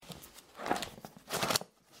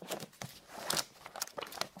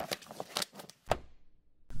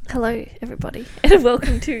Hello, everybody, and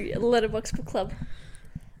welcome to Letterboxd Book Club.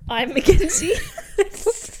 I'm Mackenzie.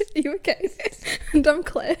 You okay? And I'm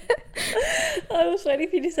Claire. I was waiting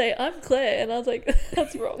for you to say, I'm Claire, and I was like,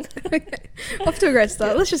 that's wrong. Okay. Off to a great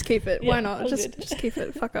start. Yeah. Let's just keep it. Yeah, Why not? all Just good. keep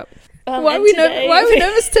it. Fuck up. Why are we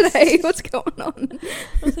nervous today? What's going on?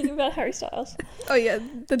 I was thinking about Harry Styles. Oh yeah,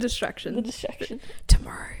 the distraction. The distraction.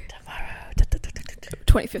 Tomorrow.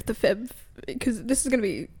 25th of Feb, because this is going to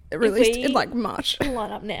be released in like March.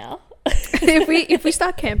 Line up now. if we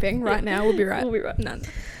start camping right now, we'll be right. We'll be right. None.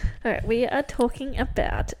 Alright, we are talking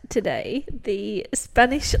about today the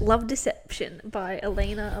Spanish Love Deception by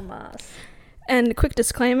Elena Amas. And quick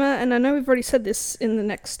disclaimer, and I know we've already said this in the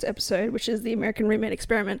next episode, which is the American Roommate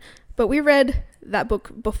Experiment, but we read that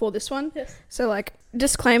book before this one. Yes. So, like,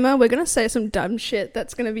 disclaimer, we're going to say some dumb shit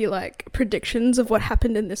that's going to be, like, predictions of what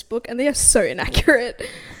happened in this book, and they are so inaccurate.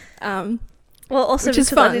 Well, also which is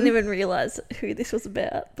because I fun. didn't even realise who this was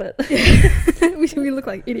about, but... we look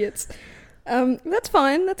like idiots. That's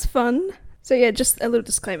fine, that's fun. So, yeah, just a little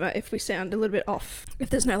disclaimer if we sound a little bit off, if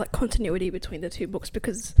there's no, like, continuity between the two books,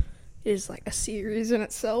 because it is, like, a series in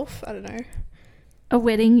itself. I don't know. A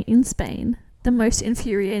wedding in Spain. The most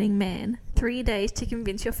infuriating man. 3 days to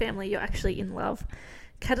convince your family you're actually in love.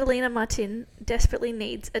 Catalina Martín desperately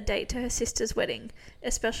needs a date to her sister's wedding,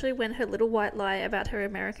 especially when her little white lie about her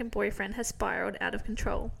American boyfriend has spiraled out of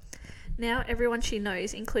control. Now everyone she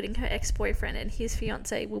knows, including her ex-boyfriend and his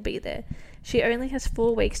fiancée, will be there. She only has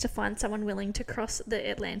 4 weeks to find someone willing to cross the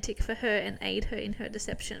Atlantic for her and aid her in her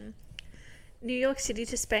deception. New York City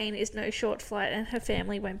to Spain is no short flight and her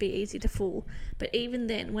family won't be easy to fool. But even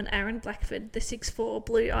then, when Aaron Blackford, the 6'4",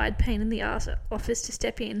 blue-eyed pain-in-the-ass, offers to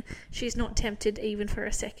step in, she's not tempted even for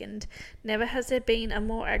a second. Never has there been a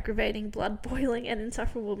more aggravating, blood-boiling and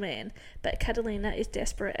insufferable man. But Catalina is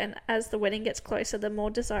desperate, and as the wedding gets closer, the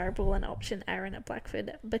more desirable an option Aaron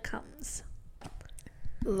Blackford becomes.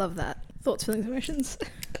 Love that. Thoughts, feelings, emotions?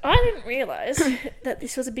 I didn't realise that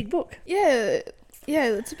this was a big book. Yeah,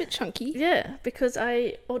 it's a bit chunky. Yeah, because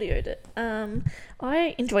I audioed it.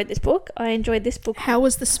 I enjoyed this book. How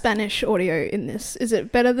was the Spanish audio in this? Is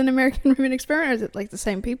it better than American Roommate Experiment, or is it like the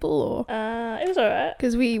same people? Or It was alright.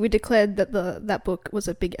 because we declared that that book was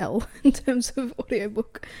a big L in terms of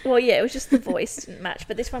audiobook. Well, yeah, it was just the voice didn't match,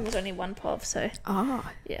 but this one was only one POV, so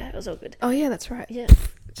yeah, it was all good. Oh yeah, that's right. Yeah.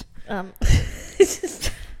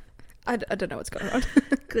 I don't know what's going on.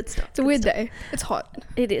 Good stuff. It's a weird day. It's hot.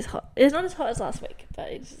 It is hot. It's not as hot as last week, but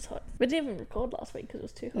it's just hot. We didn't even record last week because it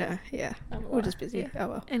was too hot. No, yeah. We're just busy. Yeah. Oh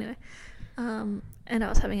well. Anyway, and I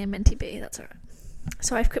was having a Menti B. That's alright.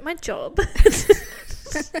 So I've quit my job.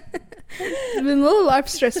 It's been a little life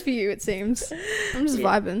stress for you, it seems. I'm just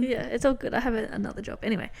vibing. Yeah, it's all good. I have another job.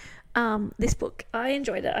 Anyway, this book, I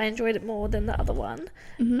enjoyed it. I enjoyed it more than the other one.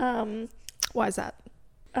 Mm-hmm. Why is that?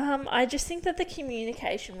 I just think that the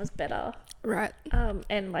communication was better. Right.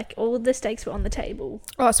 And like all of the stakes were on the table.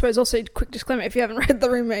 Oh, I suppose also quick disclaimer: if you haven't read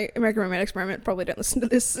the American Roommate Experiment, probably don't listen to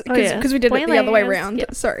this because we did it the other way around. Yeah.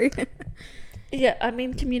 Sorry. Yeah, I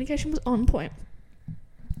mean communication was on point.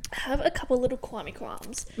 I have a couple little qualmy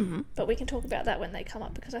qualms, but we can talk about that when they come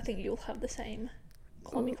up because I think you'll have the same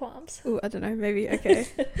qualmy qualms. Ooh, I don't know. Maybe okay.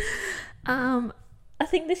 I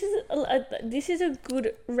think this is a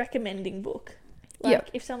good recommending book.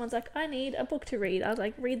 Like, if someone's like, I need a book to read, I was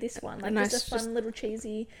like, read this one. Like, nice, it's a fun, little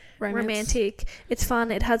cheesy, romance. romantic. It's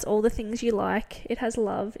fun. It has all the things you like. It has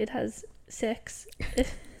love. It has sex.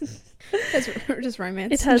 It's just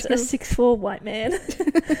romance. It has a 6'4" white man.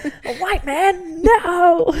 A white man?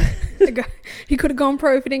 No! He could have gone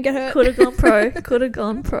pro if he didn't get hurt. Could have gone pro. Could have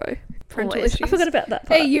gone pro. Parental Always. issues. I forgot about that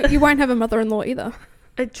part. Hey, you won't have a mother-in-law either.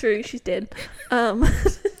 True, she's dead.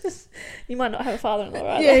 You might not have a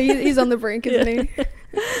father-in-law either. Yeah, he's on the brink, isn't he?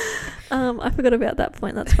 I forgot about that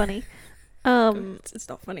point. That's funny. It's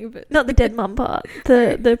not funny, but Not the dead mum part.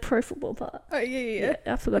 The pro football part. oh yeah.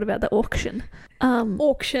 I forgot about the auction.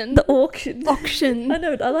 Auction. The auction. Auction. I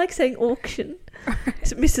know. I like saying auction.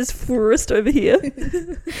 It's Mrs. Forrest over here.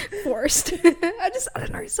 Forest. I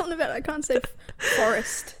don't know. Something about it. I can't say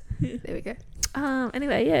forest. Yeah. There we go.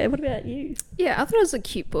 Anyway, yeah. What about you? Yeah, I thought it was a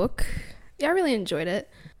cute book. Yeah, I really enjoyed it.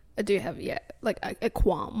 I do have, like a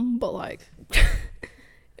qualm, but like,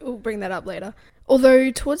 we'll bring that up later.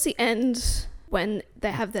 Although towards the end, when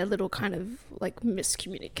they have their little kind of like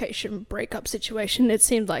miscommunication breakup situation, it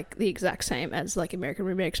seemed like the exact same as like American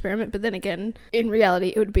Roommate Experiment. But then again, in reality,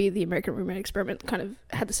 it would be the American Roommate Experiment kind of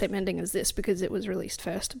had the same ending as this because it was released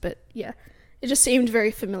first. But yeah, it just seemed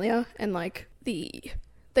very familiar, and like they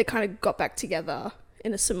kind of got back together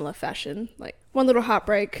in a similar fashion. Like one little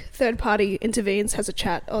heartbreak, third party intervenes, has a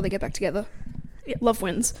chat, they get back together. Yep. Love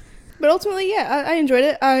wins. But ultimately, yeah, I enjoyed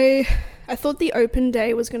it. I thought the open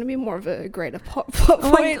day was going to be more of a greater plot point.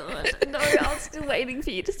 Oh my god. No, I was still waiting for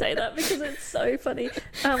you to say that because it's so funny.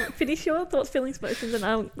 Finish your thoughts, feelings, motions,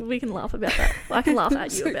 and we can laugh about that. I can laugh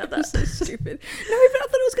at you about that. So stupid. No, but I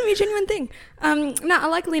thought it was going to be a genuine thing. No, I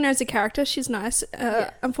like Lena as a character. She's nice.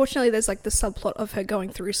 Unfortunately, there's like the subplot of her going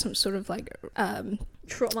through some sort of like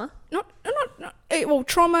trauma. Not well,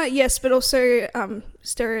 trauma, yes, but also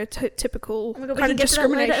stereotypical kind of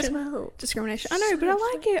discrimination. As well. Discrimination. I know, but I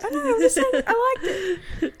like it. I know. I'm just saying, I liked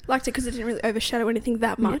it. Liked it because it didn't really overshadow anything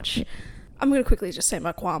that much. Yeah. I'm going to quickly just say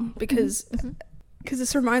my qualm because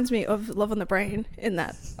this reminds me of Love on the Brain in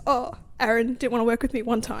that, Aaron didn't want to work with me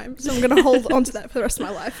one time, so I'm going to hold on to that for the rest of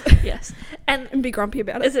my life. Yes. And be grumpy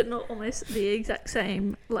about it. Is it not almost the exact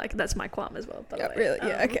same? Like, that's my qualm as well, by the way. Really?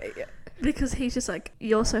 Yeah, okay, yeah. Because he's just like,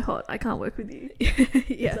 you're so hot, I can't work with you.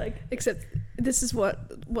 Yeah, like, except this is what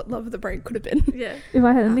Love of the Brain could have been. Yeah. If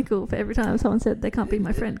I had a nickel for every time someone said they can't be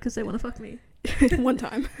my friend because they want to fuck me. One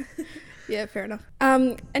time. Yeah, fair enough.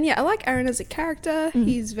 And yeah, I like Aaron as a character.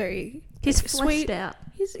 He's very fleshed sweet. out.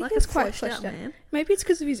 He's quite fleshed out, man. Maybe it's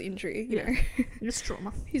because of his injury, you know. It's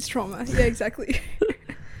trauma. His trauma. Yeah, exactly.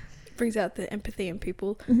 Brings out the empathy in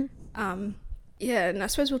people. Yeah, and I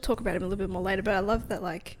suppose we'll talk about him a little bit more later, but I love that,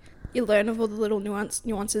 like, you learn of all the little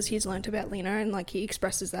nuances he's learned about Lena, and like he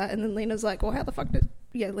expresses that, and then Lena's like, well, how the fuck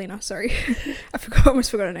Lena, sorry.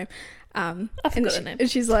 Almost forgot her name. I forgot her name. And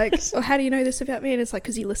she's like, well, how do you know this about me? And it's like,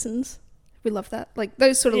 because he listens. We love that. Like,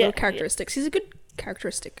 those sort of little characteristics. He's a good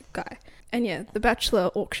characteristic guy. And yeah, the Bachelor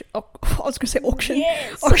auction, I was going to say auction.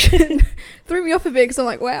 Yes. Auction threw me off a bit because I'm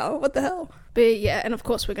like, wow, what the hell? But yeah, and of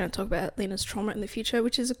course we're going to talk about Lena's trauma in the future,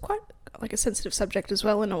 which is quite like a sensitive subject as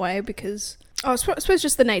well in a way because, I suppose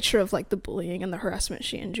just the nature of like the bullying and the harassment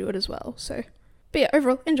she endured as well. So, but yeah,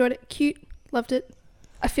 overall, enjoyed it. Cute. Loved it.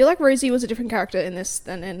 I feel like Rosie was a different character in this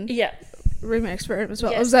than in Roommate Experiment as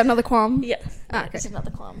well. Yes. Was that another qualm? Yeah. Okay. It's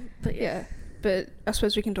another qualm. But yeah. But I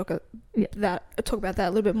suppose we can talk about that a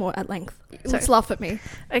little bit more at length. So, let's laugh at me.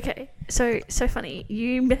 Okay, so funny.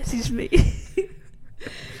 You messaged me,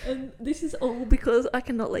 and this is all because I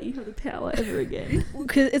cannot let you have the power ever again.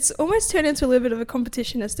 Because it's almost turned into a little bit of a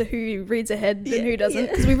competition as to who reads ahead and who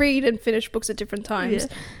doesn't. Because we read and finish books at different times,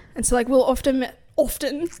 and so like we'll often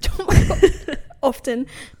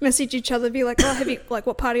message each other, be like, oh, have you, like,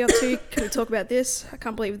 what party up to? Can we talk about this? I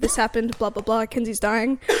can't believe this happened. Blah blah blah. Kenzie's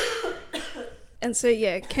dying. And so,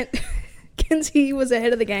 yeah, Kenzie was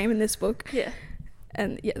ahead of the game in this book. Yeah.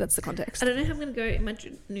 And, yeah, that's the context. I don't know how I'm going to go in my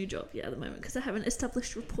new job at the moment because I haven't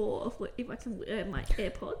established rapport of if I can wear my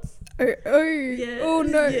AirPods. Oh, yeah. Oh,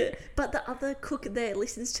 no. Yeah. But the other cook there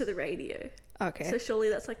listens to the radio. Okay. So surely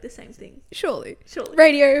that's like the same thing. Surely.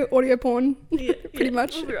 Radio, audio porn. Yeah. Pretty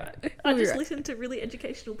much. We'll be right. I just listen to really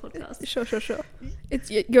educational podcasts. Sure.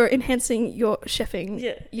 You're enhancing your chefing.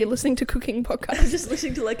 Yeah. You're listening to cooking podcasts. I'm just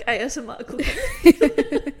listening to like ASMR cooking.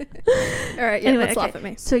 All right. Yeah. Anyway, let's laugh at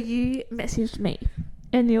me. So you messaged me,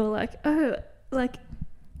 and you're like, oh, like,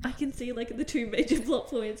 I can see like the two major plot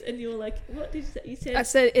points, and you're like, what did you say? You said I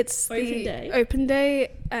said it's open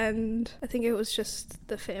day, and I think it was just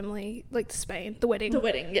the family, like Spain, the wedding.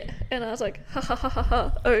 Yeah. And I was like, ha ha ha ha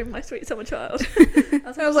ha. Oh, my sweet summer child. I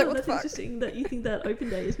was like, what the fuck? Interesting that you think that open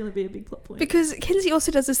day is going to be a big plot point. Because Kenzie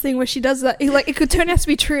also does this thing where she does that, like it could turn out to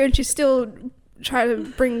be true, and she still try to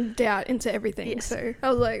bring doubt into everything. Yes. So I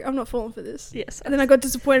was like, I'm not falling for this. Yes. And then I got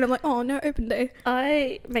disappointed. I'm like, oh no, open day.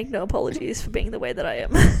 I make no apologies for being the way that I am.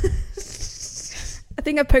 I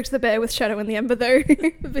think I poked the bear with Shadow in the Ember though.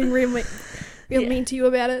 Being real mean to you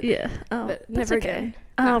about it. Yeah. But never again.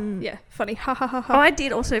 Yeah, funny. Ha ha ha ha. I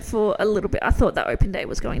did also for a little bit. I thought that open day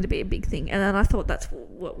was going to be a big thing, and then I thought that's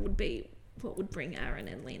what would bring Aaron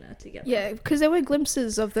and Lena together. Yeah, because there were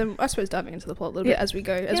glimpses of them, I suppose, diving into the plot a little bit as we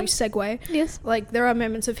go, as we segue. Yes. Like, there are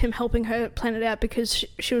moments of him helping her plan it out because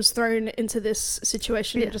she was thrown into this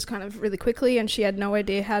situation just kind of really quickly, and she had no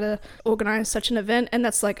idea how to organise such an event, and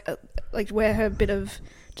that's like where her bit of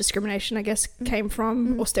discrimination, I guess, came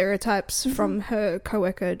from, or stereotypes from her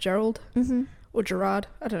co-worker Gerald, or Gerard,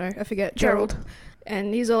 I don't know, I forget. Gerald.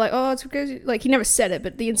 And he's all like, oh, it's because, like, he never said it,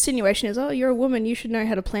 but the insinuation is, oh, you're a woman, you should know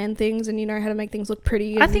how to plan things and you know how to make things look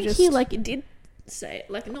pretty. And I think he, like, did say it,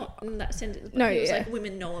 like, not in that sentence, but he was like,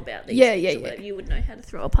 women know about these things, or you would know how to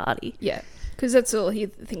throw a party. Yeah, because that's all he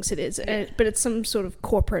thinks it is. But it's some sort of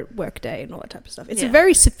corporate work day and all that type of stuff. It's a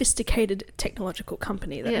very sophisticated technological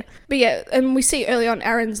company, though. Yeah. But yeah, and we see early on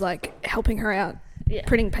Aaron's, like, helping her out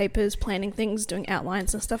printing papers, planning things, doing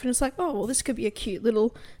outlines and stuff. And it's like, oh, well, this could be a cute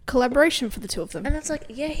little collaboration for the two of them. And it's like,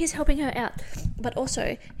 yeah, he's helping her out, but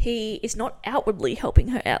also he is not outwardly helping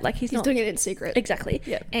her out. Like he's not doing it in secret. Exactly.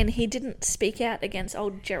 Yeah. And he didn't speak out against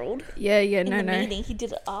old Gerald. Yeah. In the meeting, he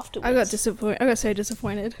did it afterwards. I got disappointed. I got so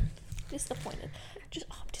disappointed. I'm disappointed.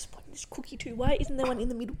 This cookie too. Why isn't there one in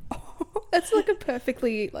the middle? That's like a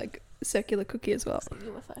perfectly like circular cookie as well. It's a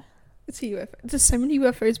UFO. It's a UFO. There's so many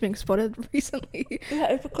UFOs being spotted recently.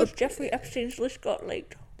 Yeah, it's because Jeffrey Epstein's list got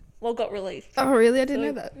leaked. Well, got released. Oh, really? I didn't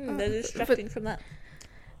know that. They're distracting from that.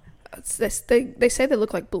 They say they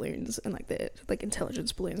look like balloons and like they're like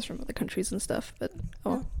intelligence balloons from other countries and stuff. But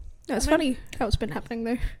no, it's funny how it's been happening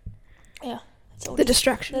though. Yeah, it's all the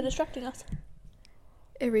distraction. They're distracting us.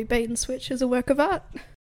 Every bait and switch is a work of art.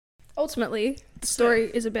 Ultimately, the story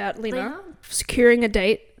is about Lena securing a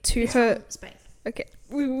date to her. Spain. Okay,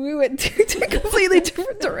 we went two completely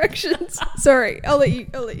different directions. Sorry, I'll let you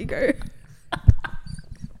go.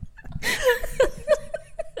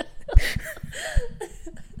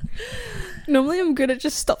 Normally, I'm good at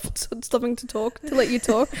just stopping to talk to let you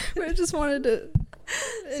talk, but I just wanted to.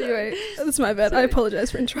 Anyway, that's my bad. Sorry. I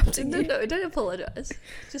apologize for interrupting you. No, don't apologize.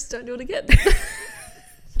 Just don't do it again.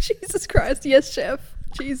 Jesus Christ! Yes, chef.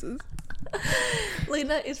 Jesus.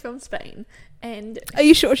 Lena is from Spain, and are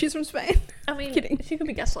you sure she's from Spain? I mean, kidding. She could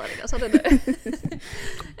be gaslighting us. I don't know.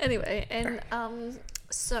 Anyway, and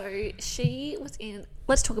so she was in.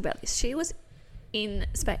 Let's talk about this. She was in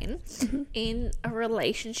Spain in a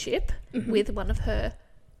relationship with one of her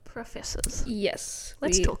professors. Yes.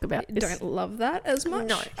 Let's talk about this. Don't love that as much.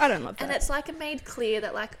 No, I don't love that. And it's like made clear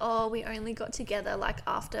that like, oh, we only got together like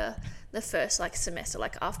after the first like semester,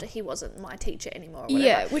 like after he wasn't my teacher anymore. Or whatever.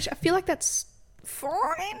 Yeah, which I feel like that's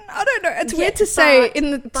fine. I don't know. It's weird to say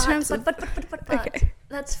in the terms of. But okay.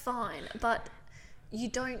 That's fine. But you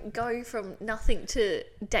don't go from nothing to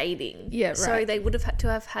dating. Yeah, right. So they would have had to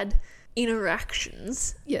have had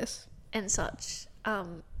interactions. Yes. And such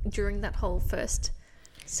during that whole first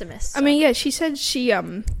semester. I mean, yeah, she said she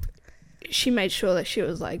made sure that she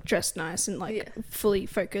was like dressed nice and like fully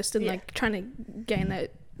focused and like trying to gain the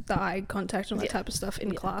eye contact and all that type of stuff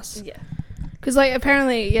in class. Yeah. Because like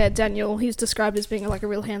apparently, Daniel, he's described as being like a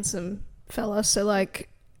real handsome fella. So like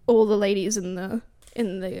all the ladies in the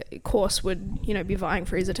course would, you know, be vying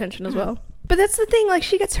for his attention as well. But that's the thing, like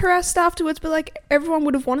she gets harassed afterwards, but like everyone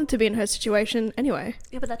would have wanted to be in her situation anyway.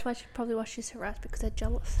 Yeah, but that's why she's harassed, because they're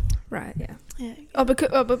jealous. Right, yeah. Yeah.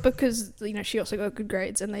 But because you know, she also got good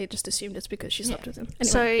grades and they just assumed it's because she slept with him.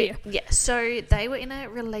 Anyway, so they were in a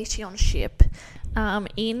relationship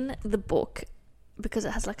in the book, because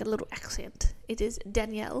it has like a little accent. It is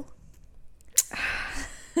Danielle.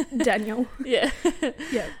 Daniel. Yeah.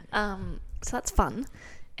 Yeah. So that's fun.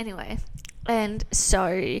 Anyway, and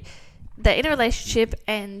so they're in a relationship,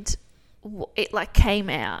 and it like came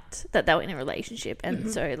out that they were in a relationship,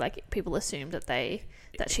 and so like people assumed that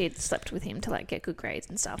she had slept with him to like get good grades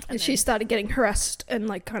and stuff. And she started getting harassed and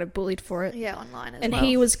like kind of bullied for it. Yeah, online as well. And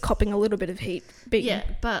he was copping a little bit of heat.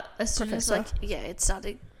 But as soon as it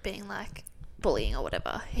started being like bullying or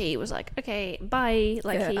whatever, he was like, okay, bye.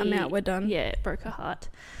 Like I'm out. We're done. Yeah, it broke her heart.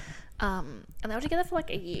 And they were together for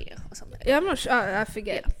like a year or something. Yeah, I'm not sure. I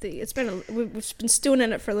forget. Yeah. We've been stewing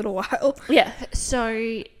in it for a little while. Yeah.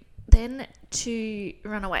 So then to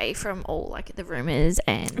run away from all like the rumors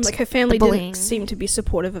and like her family didn't seem to be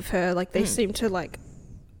supportive of her. Like they seemed to like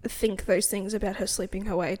think those things about her sleeping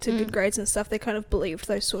her way to good grades and stuff. They kind of believed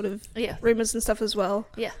those sort of rumors and stuff as well.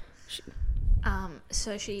 Yeah.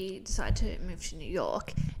 So she decided to move to New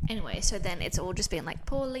York. Anyway, so then it's all just been like,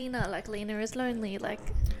 poor Lena. Like Lena is lonely. Like.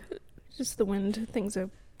 Just the wind. Things are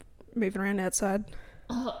moving around outside.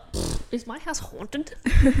 Is my house haunted?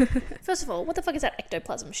 First of all, what the fuck is that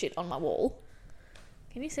ectoplasm shit on my wall?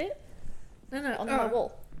 Can you see it? No, on my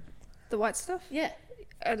wall. The white stuff? Yeah.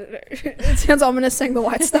 I don't know. It sounds ominous saying the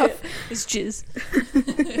white stuff. It's jizz.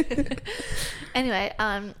 Anyway,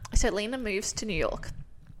 so Lena moves to New York.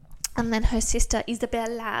 And then her sister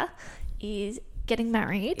Isabella is getting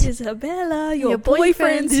married. Isabella, your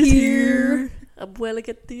boyfriend's here. Abuela,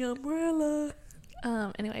 get the umbrella.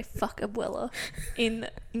 Anyway, fuck Abuela in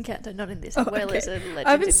Encanto, not in this. Abuela's a legend.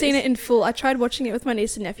 I haven't seen it in full. I tried watching it with my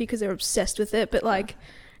niece and nephew because they're obsessed with it, but like,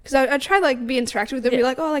 because I tried like be interactive with them, be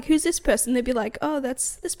like, oh, like who's this person? They'd be like, oh,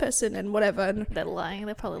 that's this person and whatever. And they're lying.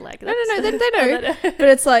 They're probably like, no, they know. But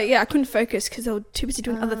it's like, I couldn't focus because they were too busy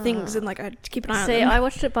doing other things, and like I had to keep an eye on them. See, I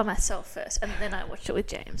watched it by myself first, and then I watched it with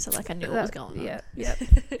James, so like I knew what was going on. Yeah.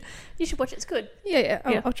 You should watch it. It's good. Yeah.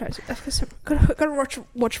 I'll try to. Gotta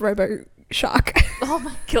watch Robo Shark. Oh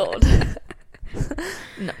my god.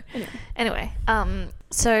 No. Anyway,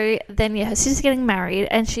 so then her sister's getting married,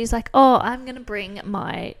 and she's like, "Oh, I'm gonna bring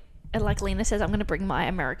my," like Lena says, "I'm gonna bring my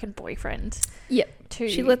American boyfriend." Yep.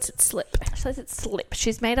 She lets it slip.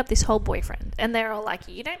 She's made up this whole boyfriend, and they're all like,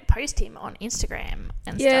 "You don't post him on Instagram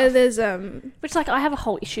and stuff." Yeah, there's which like I have a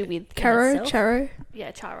whole issue with. Charo.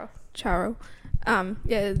 Yeah, Charo.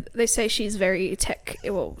 Yeah, they say she's very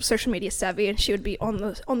social media savvy, and she would be on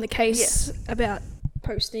the case about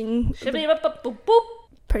posting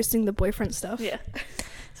the boyfriend stuff. Yeah.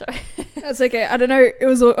 Sorry. That's okay. I don't know. I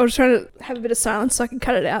was trying to have a bit of silence so I can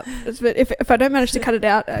cut it out. But if I don't manage to cut it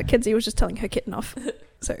out, Kenzie was just telling her kitten off.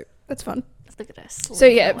 So that's fun. Look at us. So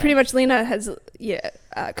yeah, pretty much Lena has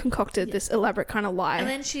concocted this elaborate kind of lie. And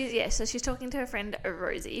then she's talking to her friend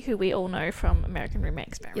Rosie, who we all know from American Roommate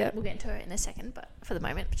Experiment. Yep. We'll get into her in a second, but for the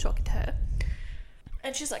moment, we're talking to her.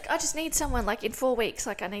 And she's like, I just need someone, like, in 4 weeks,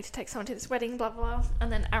 like, I need to take someone to this wedding, blah, blah, blah.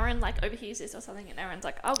 And then Aaron, like, overhears this or something, and Aaron's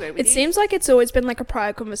like, I'll go with you. It seems like it's always been, like, a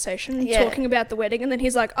prior conversation talking about the wedding, and then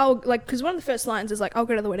he's like, oh, like, because one of the first lines is, like, I'll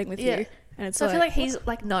go to the wedding with you. And it's so I feel like he's,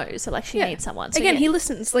 like, knows, so, like, she needs someone. So, again, he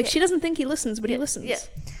listens. Like, she doesn't think he listens, but he listens. Yeah.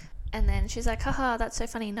 And then she's like, haha, that's so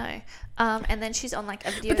funny, no. And then she's on, like,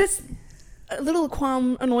 a video. But that's a little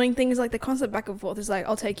annoying thing is, like, the constant back and forth is, like,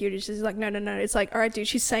 I'll take you. She's like, no. It's like, all right, dude,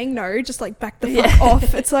 she's saying no, just, like, back the fuck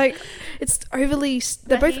off. It's like, it's overly,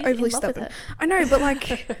 they're both overly stubborn. I know, but,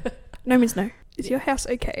 like, no means no. Is your house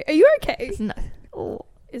okay? Are you okay? No. Oh.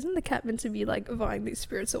 Isn't the cat meant to be, like, vying these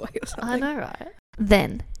spirits away or something? I know, right?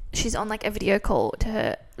 Then she's on, like, a video call to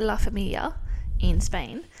her La Familia in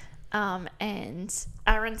Spain. And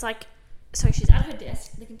Aaron's, like, so she's at her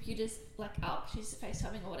desk, the computer's, like, up, she's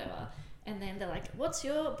FaceTiming or whatever. And then they're like, what's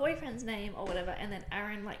your boyfriend's name or whatever? And then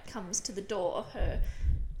Aaron, like, comes to the door of her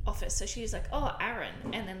office. So she's like, oh, Aaron.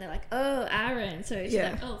 And then they're like, oh, Aaron. So she's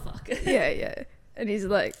like, oh, fuck. Yeah. And he's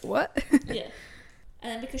like, what? Yeah.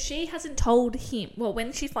 And then because she hasn't told him, well,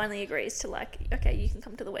 when she finally agrees to, like, okay, you can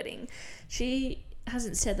come to the wedding, she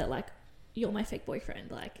hasn't said that, like, you're my fake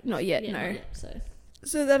boyfriend. Like, not yet, yeah, no. Not yet,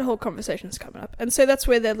 so that whole conversation's coming up. And so that's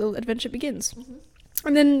where their little adventure begins. Mm-hmm.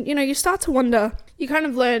 And then, you know, you start to wonder, you kind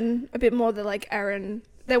of learn a bit more that, like, Aaron,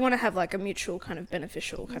 they want to have, like, a mutual kind of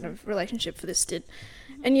beneficial kind of relationship for this stint.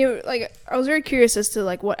 And you, like, I was very curious as to,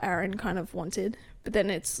 like, what Aaron kind of wanted. But then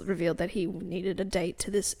it's revealed that he needed a date to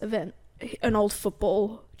this event, an old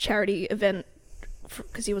football charity event,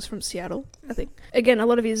 because he was from Seattle, I think. Again, a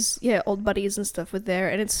lot of his, old buddies and stuff were there.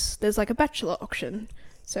 And there's, like, a bachelor auction.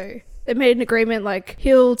 So they made an agreement, like,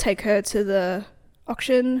 he'll take her to the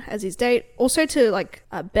auction as his date, also to, like,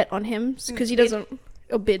 bet on him, because he doesn't,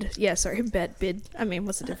 or bid, bid, I mean,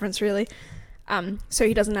 what's the difference really? So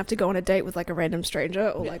he doesn't have to go on a date with, like, a random stranger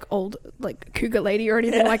or like old, like, cougar lady or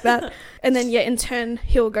anything like that. And then in turn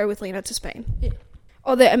he'll go with Lena to Spain.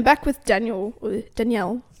 And back with Daniel or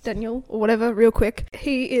whatever, real quick,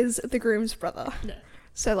 he is the groom's brother.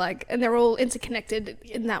 So, like, and they're all interconnected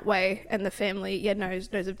in that way, and the family, knows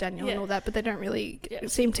of Daniel and all that, but they don't really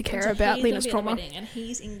seem to care about Lena's trauma. And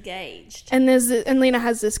he's engaged. And and Lena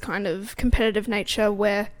has this kind of competitive nature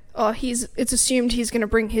where, it's assumed he's going to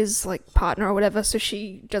bring his, like, partner or whatever, so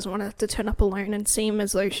she doesn't want to have to turn up alone and seem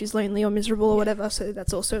as though she's lonely or miserable or whatever, so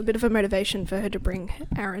that's also a bit of a motivation for her to bring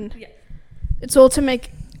Aaron. Yeah. It's all to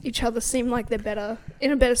make each other seem like they're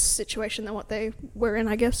in a better situation than what they were in,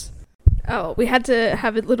 I guess. Oh, we had to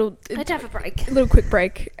have a little... I had to have a break. A little quick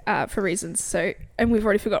break for reasons. So, and we've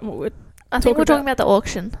already forgotten what we're talking about the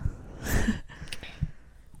auction.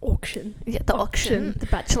 Auction? Yeah, the auction. The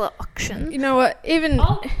bachelor auction. You know what? Even...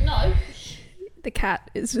 Oh, no. The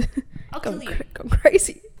cat is gone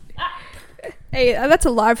crazy. Ah. Hey, that's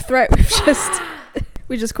a live threat.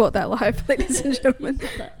 We just caught that live, ladies and gentlemen.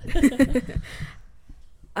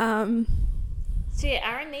 So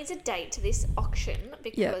Aaron needs a date to this auction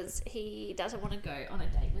because he doesn't want to go on a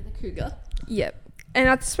date with a cougar. Yep. And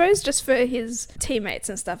I suppose just for his teammates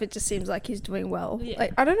and stuff, it just seems like he's doing well. Yeah.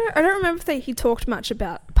 Like, I don't know. I don't remember if he talked much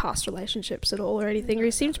about past relationships at all or anything. Or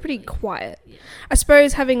he seems pretty quiet. Yeah. I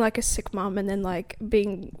suppose having, like, a sick mum and then, like,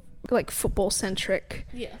 being, like, football centric.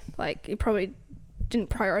 Yeah. Like, he probably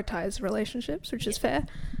didn't prioritize relationships, which is fair.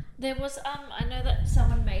 There was I know that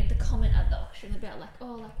someone made the comment at the auction about, like,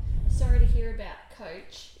 oh, like, sorry to hear about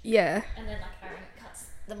Coach. Yeah. And then, like, Aaron cuts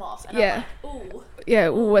them off. And I'm like, ooh. Yeah,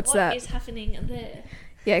 what's that? What is happening there?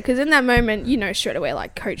 Yeah, because in that moment, you know straight away,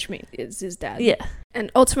 like, Coach is his dad. Yeah.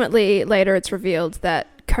 And ultimately, later it's revealed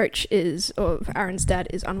that coach Aaron's dad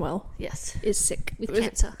is unwell. Yes. Is sick. With Was it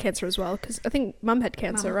cancer. Cancer as well, because I think mum had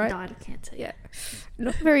cancer, Mum right? died of cancer. Yeah.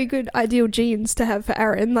 Not very good ideal genes to have for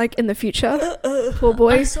Aaron, like, in the future. Poor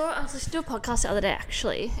boy. I was listening to a podcast the other day,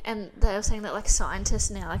 actually, and they were saying that, like, scientists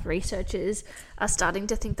now, like, researchers are starting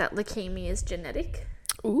to think that leukemia is genetic.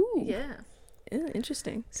 Ooh. Yeah.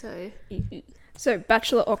 Interesting. So,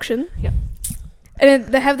 bachelor auction. Yep. And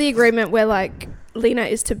they have the agreement where, like, Lena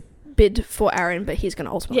is to bid for Aaron, but he's going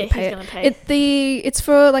to ultimately pay it. Gonna pay. It's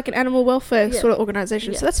for, like, an animal welfare Yeah. sort of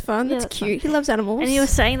organisation, Yeah. so that's fun. Yeah, that's that's cute. fun. He loves animals. And he was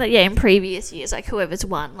saying that, in previous years, like, whoever's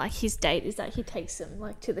won, like, his date is that he takes them,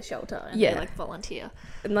 like, to the shelter and they, like, volunteer.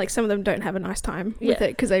 And, like, some of them don't have a nice time with Yeah.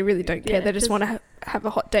 it because they really don't care. Yeah, they just want to have a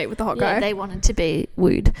hot date with the hot Yeah, guy. they wanted to be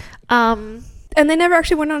wooed. And they never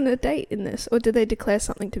actually went on a date in this, or did they declare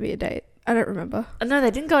something to be a date? I don't remember. No,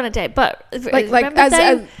 they didn't go on a date, but Like remember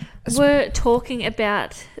as were talking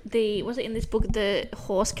about was it in this book, the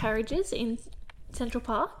horse carriages in Central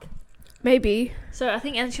Park? maybe. So I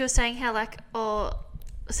think, and she was saying how, like,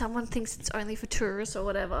 someone thinks it's only for tourists or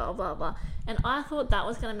whatever, or blah blah. And I thought that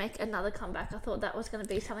was going to make another comeback. I thought that was going to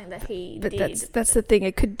be something that he But did. that's the thing.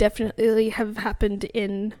 It could definitely have happened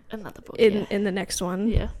in Another book. in the next one.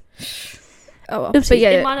 Yeah. Oh well. Oopsie, But yeah,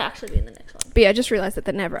 it might actually be in the next one. But yeah, I just realised that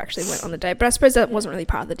they never actually went on the date. But I suppose that wasn't really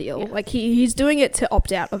part of the deal. Yeah. Like, he's doing it to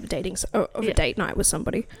opt out of dating, of Yeah. a date night with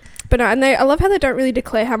somebody. But no, and I love how they don't really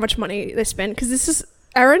declare how much money they spend, because this is...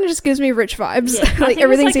 Aaron just gives me rich vibes. Yeah, I like, think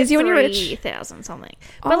everything's it's easy when you're rich. 3,000 something.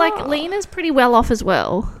 But like, Oh. Lena's pretty well off as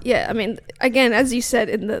well. Yeah, I mean, again, as you said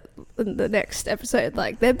in the next episode,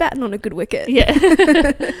 like, they're batting on a good wicket. Yeah.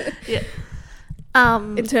 Yeah.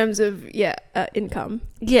 In terms of income.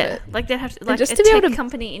 Yeah, like they have like just a to be able tech to-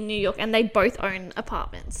 company in New York, and they both own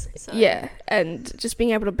apartments. So. Yeah, and just being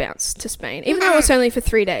able to bounce to Spain, even though it was only for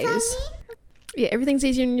 3 days. Yeah, everything's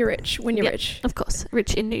easier when you're rich. Yeah, of course,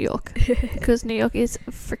 rich in New York, because New York is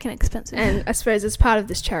freaking expensive. And I suppose as part of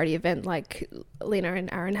this charity event, like, Lena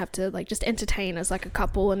and Aaron have to, like, just entertain as, like, a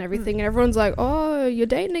couple and everything, and everyone's like, "Oh, you're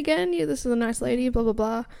dating again? Yeah, this is a nice lady." Blah blah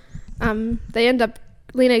blah. They end up.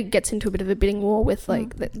 Lena gets into a bit of a bidding war with,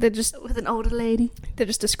 like, they're just with an older lady. they're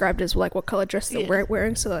just described as, like, what color dress they're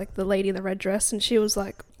wearing. So, like, the lady in the red dress, and she was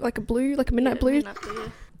like a blue, like a midnight blue. Midnight blue, yeah.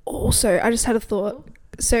 Also, I just had a thought.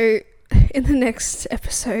 So, in the next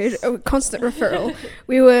episode, a constant referral,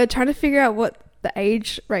 we were trying to figure out what the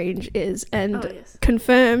age range is, and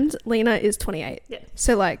confirmed Lena is 28. Yeah.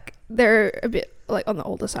 So, like, they're a bit, like, on the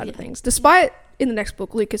older side of things. Despite, in the next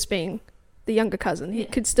book, Lucas being the younger cousin, he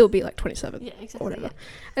could still be, like, 27. Yeah, exactly. Or whatever.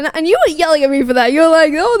 And you were yelling at me for that. You were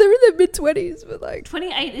like, "Oh, they're in their mid-20s," but, like...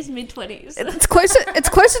 28 is mid-20s. It's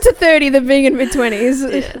closer to 30 than being in mid-20s.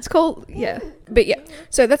 Yeah. It's called... Yeah. But, yeah.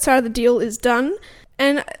 So, that side of the deal is done.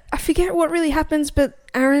 And I forget what really happens, but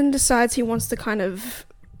Aaron decides he wants to kind of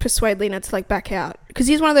persuade Lena to, like, back out. Because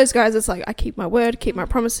he's one of those guys that's like, I keep my word, keep my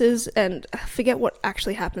promises, and I forget what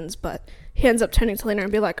actually happens, but he ends up turning to Lena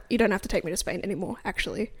and be like, "You don't have to take me to Spain anymore,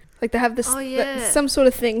 actually." Like, they have this... some sort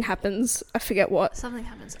of thing happens. I forget what. Something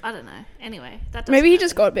happens. I don't know. Anyway, that Maybe he happen.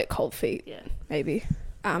 just got a bit cold feet. Yeah. Maybe.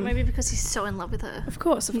 Maybe because he's so in love with her. Of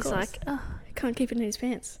course. He's like, He can't keep it in his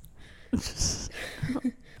pants.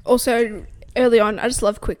 Also... Early on, I just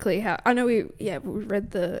love quickly how... I know we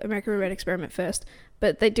read the American Roommate Experiment first,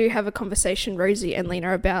 but they do have a conversation, Rosie and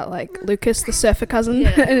Lena, about, like, Lucas, the surfer cousin,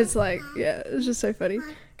 and it's like, it's just so funny.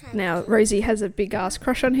 Now, Rosie has a big-ass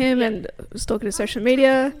crush on him and was talking to social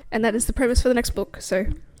media, and that is the premise for the next book, so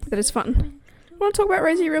that is fun. Want to talk about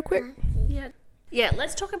Rosie real quick? Yeah,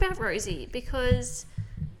 let's talk about Rosie, because...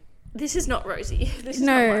 This is not Rosie. This is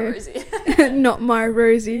No. not my Rosie. Not my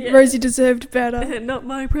Rosie. Yeah. Rosie deserved better. Not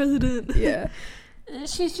my president. Yeah.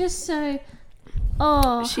 She's just so...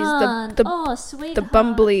 She's hon. the Sweet the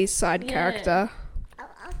bumbly side character.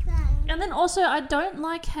 And then also, I don't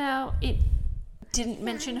like how it didn't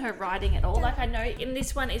mention her writing at all. Like, I know in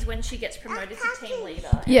this one is when she gets promoted to team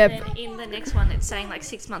leader. Yeah. And then in the next one, it's saying, like,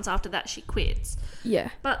 6 months after that, she quits.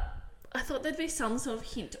 Yeah. But... I thought there'd be some sort of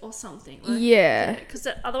hint or something. Like, Yeah. Because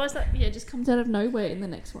otherwise that just comes out of nowhere in the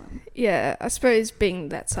next one. Yeah, I suppose being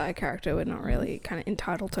that side character, we're not really kind of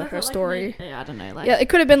entitled to I her felt like story. I don't know. Like, Yeah, it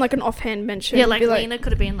could have been like an offhand mention. yeah, like Be Lena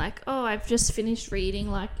could have been like, "Oh, I've just finished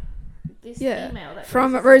reading like this email that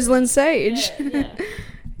from Rosie Rosalind Sage. sent."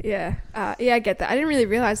 Yeah. Yeah, I get that. I didn't really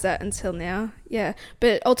realize that until now. Yeah,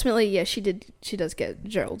 but ultimately, yeah, she does get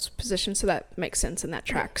Gerald's position, so that makes sense and that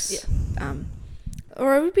tracks. Yeah.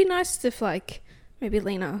 Or it would be nice if, like, maybe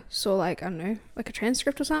Lena saw, like, I don't know, like a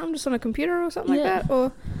transcript or something, just on a computer or something like that,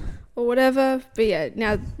 or whatever. But yeah,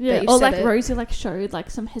 now that you've or said like it, Rosie like showed like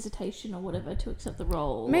some hesitation or whatever to accept the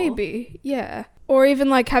role. maybe, yeah. Or even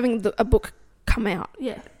like having a book come out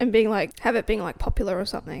and being like, have it being like popular or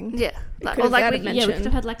something. Yeah. Like, Could or have like, added we mention. could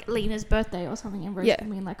have had like Lena's birthday or something and Rose Yeah.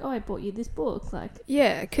 being like, oh, I bought you this book. Like,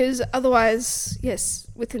 Yeah, because otherwise, yes,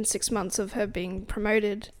 within 6 months of her being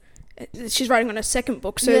promoted, she's writing on her second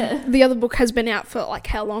book, so the other book has been out for like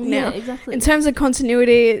how long now? yeah, exactly. In terms of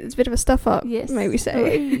continuity, it's a bit of a stuff up, maybe say. Oh.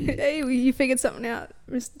 Hey, you figured something out,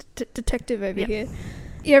 Mr. Detective over here.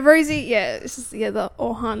 Yeah, Rosie, this is, the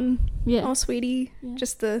Orhan, oh sweetie,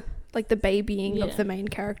 just the babying of the main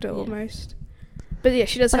character almost. But yeah,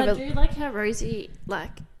 she does have I do like how Rosie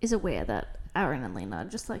like is aware that Aaron and Lena are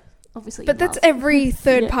just like obviously. But that's every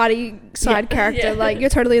third party side character. Like, you're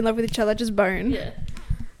totally in love with each other, just bone. Yeah.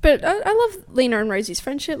 But I love Lena and Rosie's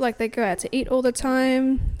friendship. Like, they go out to eat all the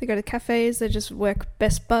time. They go to cafes. They just work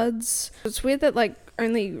best buds. It's weird that, like,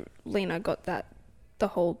 only Lena got the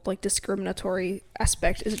whole, like, discriminatory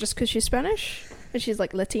aspect. Is it just because she's Spanish? And she's,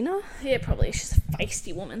 like, Latina? Yeah, probably. She's a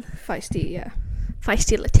feisty woman. Feisty, yeah.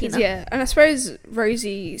 Feisty Latina. Yeah, and I suppose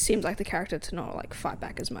Rosie seems like the character to not, like, fight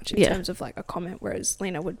back as much in terms of, like, a comment, whereas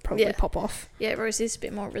Lena would probably pop off. Yeah, Rosie's a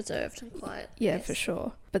bit more reserved and quiet. Yeah, for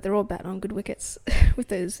sure. But they're all batting on good wickets with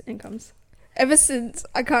those incomes. Ever since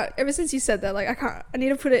you said that, like, I need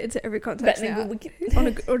to put it into every context now.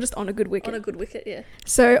 Or just on a good wicket. On a good wicket, yeah.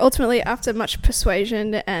 So ultimately, after much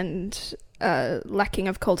persuasion and lacking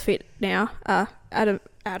of cold feet now,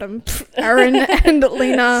 Aaron and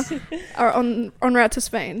Lena are en route to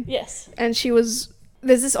Spain. Yes. And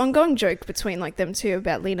there's this ongoing joke between, like, them two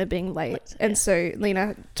about Lena being late. And so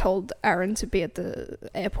Lena told Aaron to be at the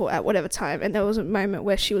airport at whatever time. And there was a moment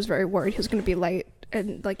where she was very worried he was going to be late.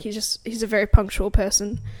 And, like, he's a very punctual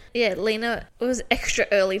person. Yeah, Lena was extra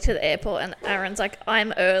early to the airport and Aaron's like,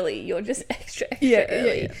 I'm early, you're just extra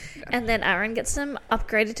early. Yeah. And then Aaron gets them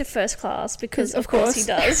upgraded to first class because of course he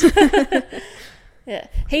does. Yeah.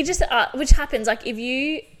 He just, which happens, like, if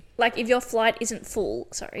your flight isn't full,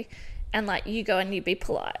 and, like, you go and you be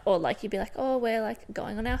polite, or, like, you'd be like, oh, we're, like,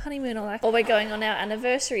 going on our honeymoon, or we're going on our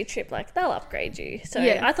anniversary trip, like, they'll upgrade you. So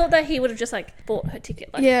I thought that he would have just, like, bought her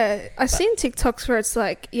ticket. Like, I've seen TikToks where it's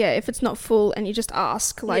like, if it's not full and you just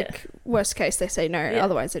ask, like, worst case they say no,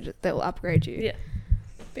 otherwise they'll upgrade you. Yeah.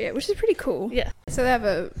 But which is pretty cool. Yeah. So they have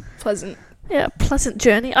a pleasant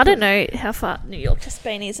journey. I don't know how far New York to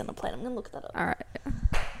Spain is on a plane. I'm going to look that up. All right.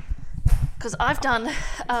 Because I've done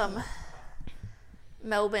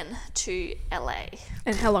Melbourne to LA.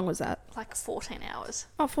 And how long was that? Like 14 hours.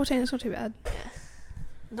 Oh, 14 is not too bad. Yeah.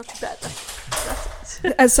 Not too bad. That's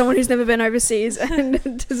it. As someone who's never been overseas and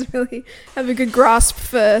doesn't really have a good grasp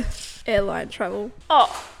for airline travel.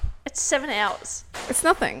 Oh, it's 7 hours. It's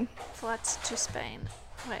nothing. Flights to Spain.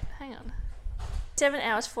 Wait, hang on. 7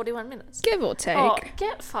 hours, 41 minutes. Give or take. Oh,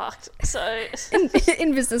 get fucked. So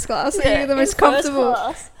in business class, you're the most comfortable.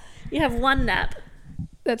 Class, you have one nap.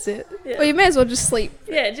 That's it. Yeah. Well, you may as well just sleep.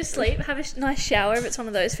 Yeah, just sleep. Have a nice shower if it's one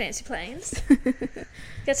of those fancy planes.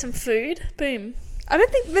 Get some food. Boom. I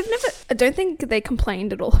don't think they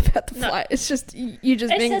complained at all about the flight. It's just you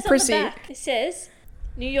just being prissy. On the back, it says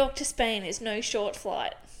New York to Spain is no short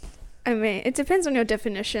flight. I mean, it depends on your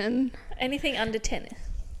definition. Anything under 10.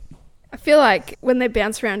 I feel like when they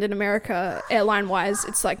bounce around in America, airline-wise,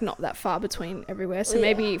 it's, like, not that far between everywhere. So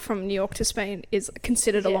maybe from New York to Spain is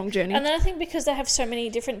considered a long journey. And then I think because they have so many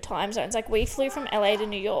different time zones, like, we flew from LA to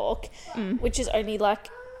New York, which is only, like,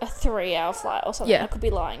 a 3-hour flight or something. I could be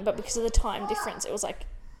lying. But because of the time difference, it was, like,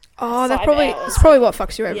 5 hours. That's probably what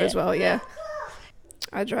fucks you over as well, yeah.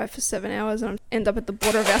 I drive for 7 hours and I end up at the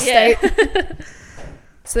border of our state.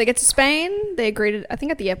 So they get to Spain. They agreed, I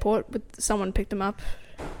think, at the airport with someone picked them up.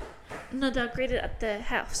 No, they're greeted at the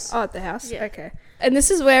house. Oh, at the house? Yeah. Okay. And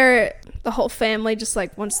this is where the whole family just,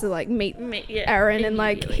 like, wants to, like, meet Aaron, and,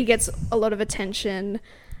 like, he gets a lot of attention.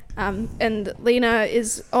 And Lena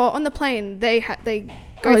is on the plane. They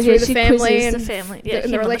go through the family and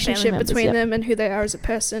the relationship between them and who they are as a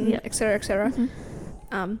person, etc., etc.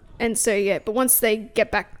 And so but once they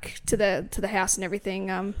get back to the house and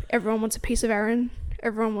everything, everyone wants a piece of Aaron.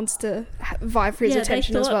 Everyone wants to vie for his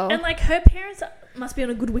attention as well. And, like, her parents must be on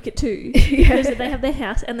a good wicket too. Because they have their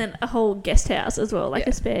house and then a whole guest house as well, like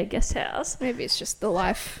a spare guest house. Maybe it's just the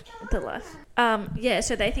life.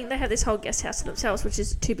 So they think they have this whole guest house to themselves, which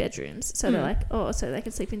is 2 bedrooms. So they're like, so they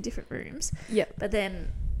can sleep in different rooms. Yeah. But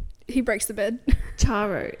then he breaks the bed.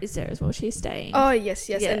 Charo is there as well. She's staying. Oh, yes.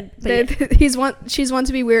 Yeah, and she's one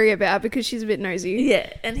to be wary about because she's a bit nosy.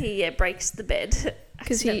 Yeah, and he breaks the bed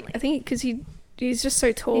because he's just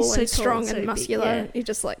so tall and strong and muscular. He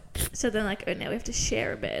just, like... So then, like, now we have to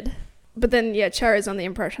share a bed. But then, Charo's on the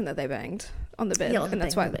impression that they banged on the bed. And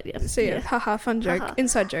that's why... So, haha, fun joke.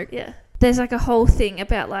 Inside joke. Yeah. There's, like, a whole thing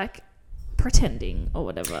about, like, pretending or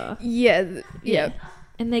whatever. Yeah.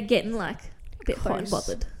 And they're getting like a bit hot and Close.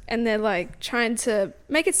 bothered. And they're like trying to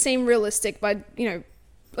make it seem realistic by,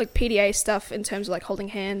 like PDA stuff in terms of like holding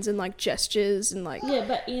hands and like gestures and like. Yeah,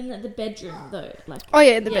 but in the bedroom though, like. Oh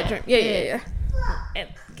yeah, in the bedroom. Yeah. And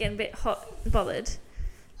getting a bit hot and bothered.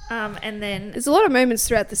 And then There's a lot of moments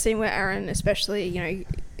throughout the scene where Aaron, especially,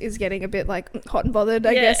 is getting a bit like hot and bothered,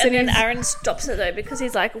 I guess. And then Aaron stops it though because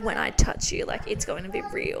he's like, when I touch you, like it's going to be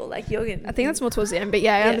real. Like you're going. I think that's more towards the end, but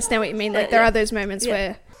I understand what you mean. Like there are those moments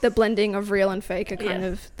where the blending of real and fake are kind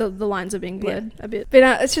of the lines are being blurred a bit.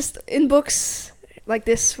 But it's just in books like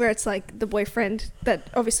this where it's like the boyfriend that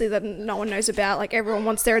obviously that no one knows about. Like everyone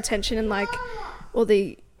wants their attention and like all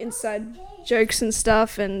the inside jokes and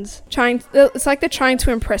stuff, and it's like they're trying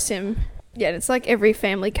to impress him. Yeah, and it's like every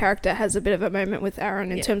family character has a bit of a moment with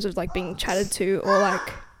Aaron in terms of like being chatted to,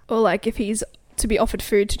 or like if he's to be offered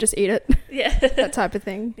food to just eat it. Yeah. That type of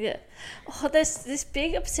thing. Yeah. Oh, there's this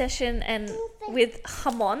big obsession with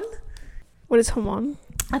jamon. What is jamon?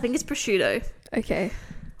 I think it's prosciutto. Okay.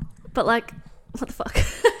 But like, what the fuck?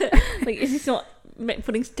 Like, is this not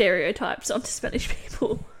putting stereotypes onto Spanish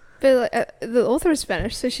people? But like, the author is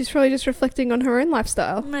Spanish, so she's probably just reflecting on her own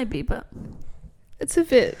lifestyle. Maybe, but it's a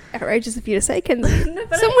bit outrageous of you to say, Kenzie.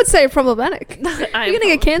 Some would say problematic. You're gonna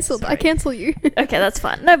get cancelled. I cancel you. Okay, that's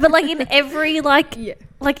fine. No, but like in every like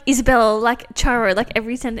Isabel, like Charo, like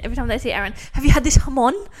every time they see Aaron, have you had this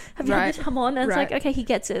jamon? Have you had this jamon? And it's like, okay, he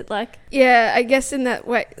gets it. Like, yeah, I guess in that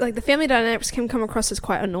way, like the family dynamics can come across as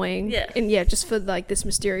quite annoying. Yeah, and just for like this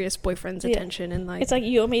mysterious boyfriend's attention, and like it's like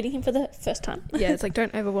you're meeting him for the first time. Yeah, it's like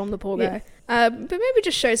don't overwhelm the poor guy. But maybe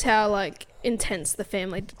just shows how like intense the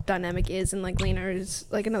family dynamic is, and like Lena is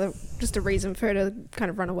like just a reason for her to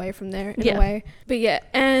kind of run away from there in a way. But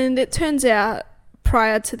and it turns out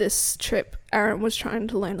prior to this trip Aaron was trying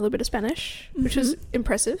to learn a little bit of Spanish, which was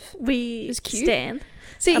impressive. It's cute. Stan.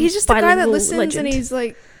 See, he's just a guy that listens legend. And he's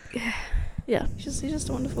like he's just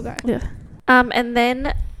a wonderful guy. And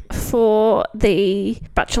then for the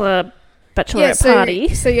bachelorette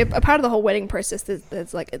party. So a part of the whole wedding process,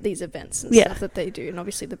 there's like these events and stuff that they do, and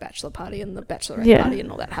obviously the bachelor party and the bachelorette party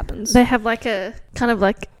and all that happens. They have like a kind of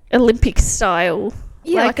like Olympic style.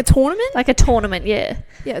 Yeah, like a tournament? Like a tournament, yeah.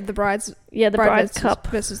 Yeah, the bride's bride cup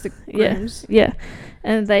versus the grooms. Yeah.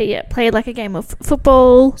 And they play like a game of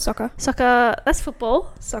football. Soccer. That's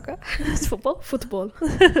football. Soccer. That's football. Football.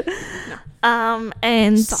 No.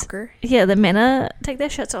 And soccer. Yeah, the men take their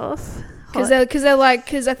shirts off. Because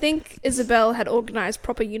I think Isabel had organised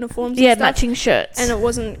proper uniforms and stuff, matching shirts. And it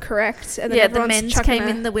wasn't correct. And then the men's came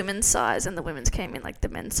in the women's size and the women's came in like the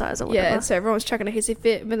men's size or whatever. Yeah, so everyone was chucking a hissy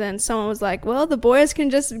fit, but then someone was like, well, the boys can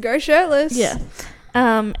just go shirtless. Yeah.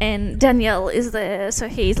 And Danielle is there, so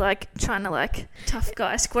he's like trying to like tough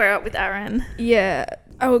guy square up with Aaron. Yeah.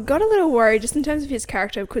 I got a little worried just in terms of his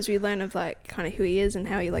character, because we learn of like kind of who he is and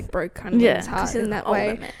how he like broke kind of his heart in that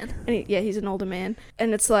way. Man. And he's an older man.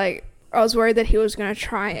 And it's like, I was worried that he was going to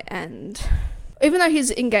try and, even though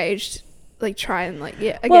he's engaged, like try and like,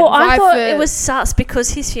 again, I thought it was sus because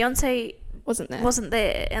his fiancée wasn't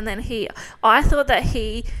there. And then I thought that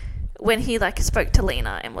when he like spoke to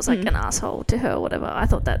Lena and was like an asshole to her or whatever, I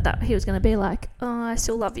thought that he was going to be like, oh, I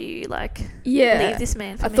still love you, like, leave this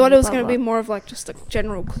man for me. I thought it was going to be more of like just a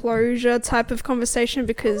general closure type of conversation,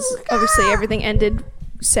 because obviously everything ended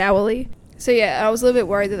sourly. So I was a little bit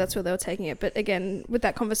worried that that's where they were taking it. But again, with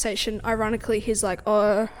that conversation, ironically, he's like,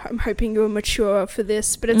 oh, I'm hoping you were mature for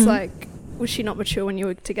this. But it's like, was she not mature when you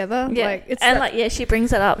were together? Yeah, she brings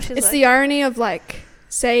that up. She's it's like, the irony of like,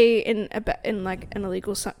 say in like an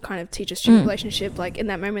illegal kind of teacher-student relationship, like in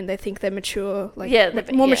that moment they think they're mature, like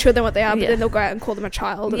more mature than what they are, but then they'll go out and call them a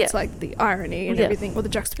child. And it's like the irony and everything, or the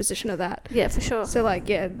juxtaposition of that. Yeah, for sure. So like,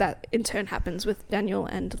 that in turn happens with Daniel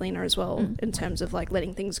and Lena as well, in terms of like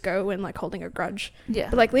letting things go and like holding a grudge. Yeah.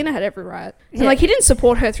 But like Lena had every right. And like he didn't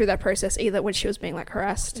support her through that process either when she was being like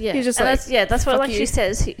harassed. Yeah. He's just that's what like she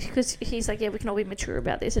says, because he's like, we can all be mature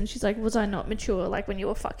about this, and she's like, was I not mature like when you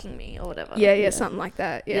were fucking me or whatever? Yeah, something like that.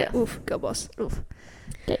 Oof, girl boss. Oof.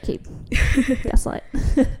 Gatekeep. Gaslight.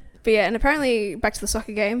 But and apparently back to the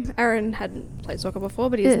soccer game, Aaron hadn't played soccer before,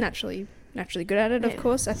 but he's naturally good at it, of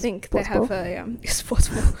course. I think sports they have ball. A sports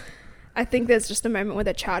ball. I think there's just a moment where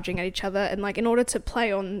they're charging at each other, and like in order to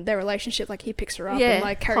play on their relationship, like he picks her up and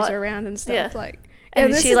like carries her around and stuff. Like,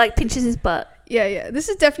 and she like pinches his butt. This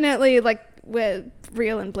is definitely like where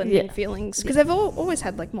real and blending feelings, because they've always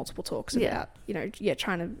had like multiple talks about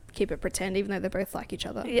trying to keep it pretend, even though they both like each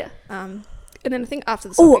other. And then I think after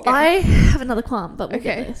the soccer game... I have another qualm, but we'll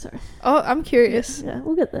get there. Sorry. Oh, I'm curious. Yeah,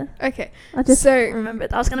 we'll get there. Okay. I just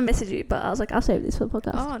remembered. I was going to message you, but I was like, I'll save this for the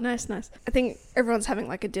podcast. Oh, nice. I think everyone's having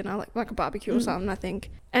like a dinner, like a barbecue or something, I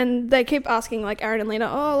think. And they keep asking like Aaron and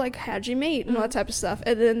Lena, oh, like how'd you meet and all that type of stuff.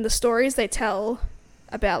 And then the stories they tell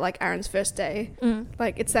about like Aaron's first day,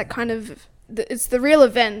 like it's that kind of, it's the real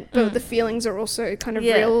event, but the feelings are also kind of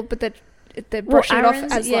real, but they're brushing it off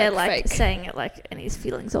as like fake. Saying it like, and his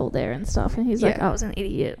feelings all there and stuff, and he's like, I was an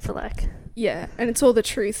idiot for like, and it's all the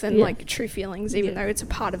truth and like true feelings, even though it's a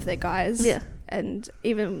part of their guys. And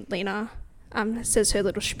even Lena says her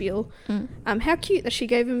little spiel. How cute that she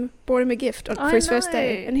brought him a gift for his first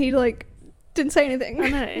day, and he like didn't say anything. I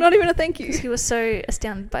know. Not even a thank you. He was so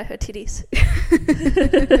astounded by her titties.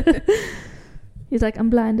 He's like, I'm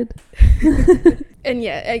blinded. And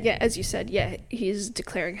again, as you said, he's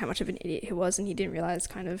declaring how much of an idiot he was, and he didn't realize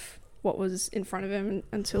kind of what was in front of him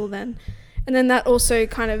until then. And then that also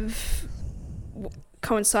kind of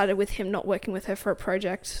coincided with him not working with her for a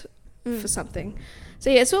project for something. So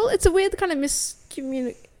it's a weird kind of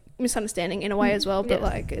misunderstanding in a way as well, but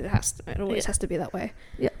like it always has to be that way.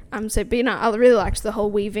 I really liked the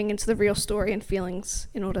whole weaving into the real story and feelings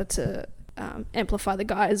in order to amplify the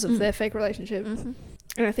guys of their fake relationship.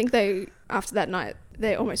 And I think after that night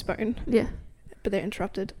they almost bone, but they're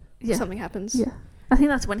interrupted. Something happens. I think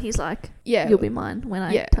that's when he's like, you'll be mine when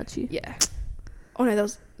I touch you. Oh no, there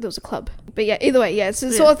was a club, but either way,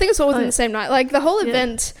 so I think it's all within the same night, like the whole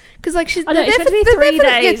event, because like they're there for 3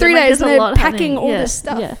 days, 3 days, and they're packing all this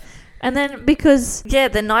stuff. And then because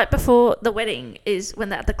the night before the wedding is when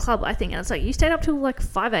they're at the club, I think, and it's like you stayed up till like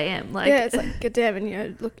 5 a.m. Like it's like good damn,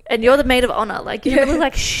 and look, and you're the maid of honor, like you look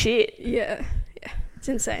like shit. It's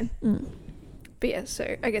insane. But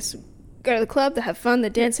so I guess go to the club, they have fun, they're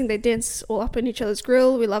dancing, they dance all up in each other's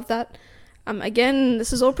grill. We love that. Again,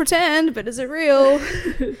 this is all pretend, but is it real?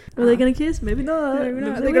 Are they gonna kiss? Maybe not. Maybe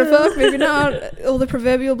not. Are they gonna fuck? Maybe not. All the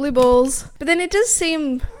proverbial blue balls. But then it does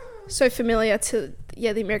seem so familiar to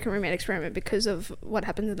the American Roommate Experiment because of what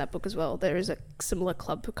happens in that book as well. There is a similar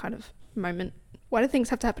club kind of moment. Why do things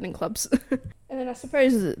have to happen in clubs? And then I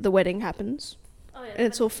suppose the wedding happens, and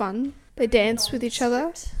it's all fun. They dance with each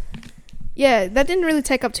other. That didn't really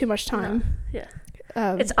take up too much time.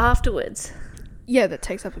 It's afterwards. That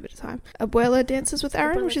takes up a bit of time. Abuela dances with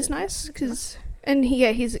Aaron, which is nice, and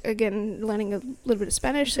he's again learning a little bit of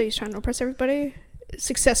Spanish, so he's trying to impress everybody.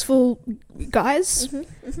 Successful guys.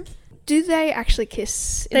 Do they actually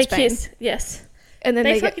kiss in Spain? They kiss, yes. And then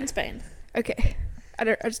they fuck in Spain. Okay.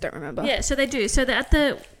 I just don't remember. Yeah, so they do. So they're at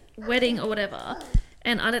the wedding or whatever,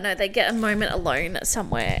 and I don't know, they get a moment alone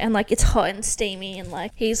somewhere, and like it's hot and steamy, and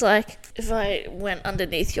like he's like, if I went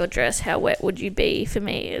underneath your dress, how wet would you be for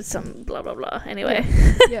me? It's some blah blah blah. Anyway.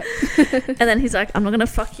 And then he's like, I'm not gonna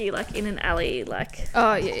fuck you like in an alley, like.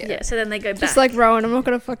 Oh yeah. So then they go back. Just like Rowan, I'm not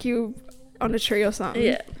gonna fuck you on a tree or something.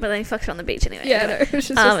 Yeah, but then he fucks her on the beach anyway. Yeah,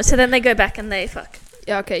 no, so then they go back and they fuck.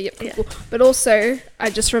 Yeah, okay, yep, cool. But also, I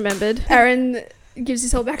just remembered, Aaron gives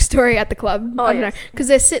his whole backstory at the club. I don't know, because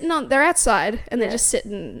they're outside and they're just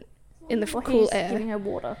sitting in the cool air. He's giving her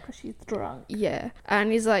water because she's drunk. Yeah,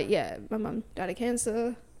 and he's like, my mum died of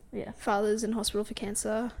cancer. Yeah. Father's in hospital for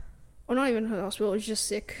cancer. Or not even in hospital, he's just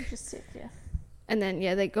sick. And then,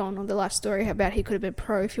 they go on the life story about he could have been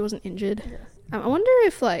pro if he wasn't injured. Yeah. I wonder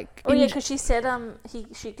if, like... because she said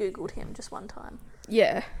she Googled him just one time.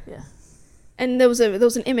 Yeah. And there was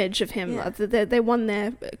an image of him. They won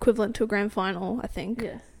their equivalent to a grand final, I think.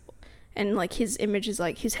 Yeah. And, like, his image is,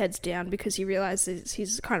 like, his head's down because he realizes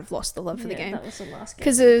he's kind of lost the love for the game. That was the last game.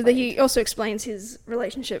 Because he also explains his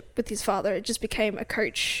relationship with his father. It just became a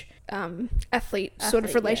coach-athlete sort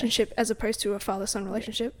of relationship as opposed to a father-son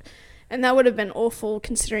relationship. Yeah. And that would have been awful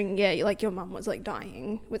considering, like, your mum was, like,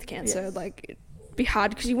 dying with cancer. Yes. Like, it'd be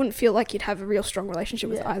hard because you wouldn't feel like you'd have a real strong relationship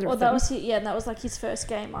with either of them. And that was, like, his first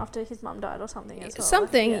game after his mum died or something as well.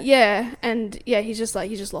 Something, And, he's just, like,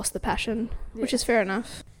 he just lost the passion, which is fair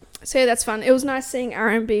enough. So, that's fun. It was nice seeing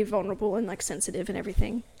Aaron be vulnerable and, like, sensitive and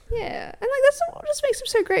everything. Yeah. And, like, that's what just makes him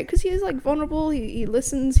so great because he is, like, vulnerable. He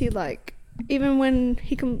listens. He, like... Even when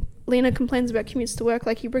Lena complains about commutes to work,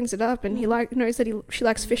 like he brings it up, and he knows that she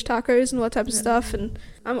likes fish tacos and all that type of stuff. And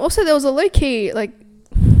also there was a low key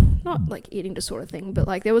not like eating disorder thing, but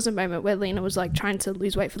like there was a moment where Lena was like trying to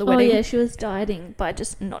lose weight for the wedding. Oh yeah, she was dieting by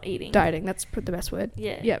just not eating. Dieting, that's the best word.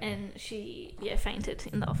 Yeah. Yep. And she fainted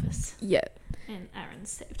in the office. Yeah. And Aaron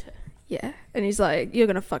saved her. Yeah. And he's like, "You're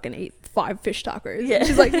gonna fucking eat 5 fish tacos." Yeah. And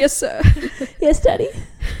she's like, "Yes, sir." Yes, Daddy.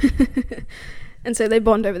 And so they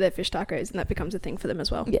bond over their fish tacos, and that becomes a thing for them as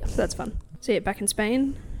well. Yeah. So that's fun. So back in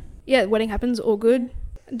Spain. Yeah, the wedding happens, all good.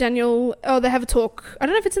 Daniel, they have a talk. I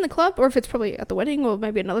don't know if it's in the club or if it's probably at the wedding or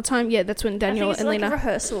maybe another time. Yeah, that's when Daniel I think it's and like Lena. a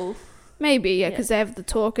rehearsal. Maybe, yeah, because they have the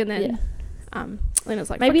talk and then Lena's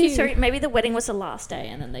like, maybe fuck you. maybe the wedding was the last day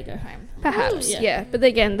and then they go home. Perhaps, yeah. But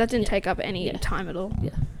again, that didn't take up any time at all.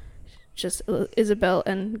 Yeah. Just Isabel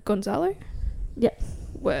and Gonzalo. Yeah.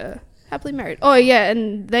 Were happily married. Oh yeah,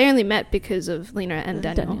 and they only met because of Lena and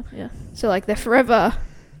Daniel. Yeah. So like they're forever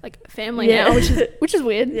like family now, which is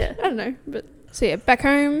weird. Yeah. I don't know, but so yeah, back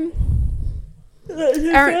home.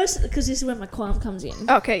 First, because this is when my qualm comes in.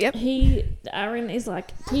 Okay, yep. Aaron is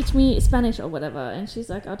like, teach me Spanish or whatever, and she's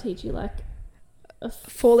like, I'll teach you like a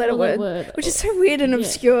four-letter word, which is so weird and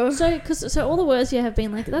obscure. So all the words here have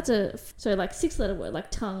been like, like 6-letter word,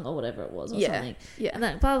 like tongue or whatever it was or something. Yeah. And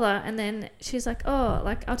then blah blah, and then she's like, oh,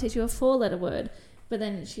 like I'll teach you a 4-letter word, but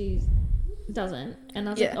then she doesn't, and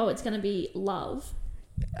I was like, oh, it's gonna be love.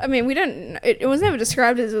 I mean, we don't. It was never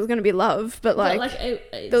described as it was going to be love, but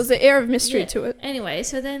there was an air of mystery to it. Anyway,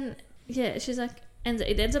 so then she's like, and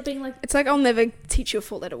it ends up being like, it's like I'll never teach you a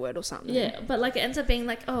 4-letter word or something. Yeah, but like it ends up being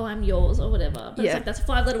like, oh, I'm yours or whatever. But it's like, that's a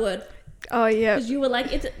 5-letter word. Oh yeah. Because you were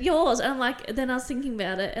like, it's yours, and I'm like, then I was thinking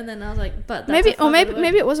about it, and then I was like, but that's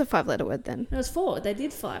maybe it was a 5-letter word then. It was 4. They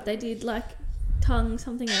did 5. They did like tongue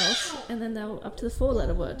something else, and then they were up to the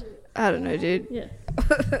 4-letter word. I don't know, dude. Yeah.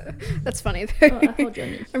 That's funny though. Oh, I hold you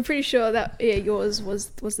on this. I'm pretty sure that yours was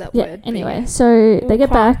that word. Anyway, so they get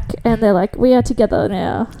back and they're like, we are together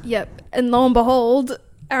now. Yep. And lo and behold,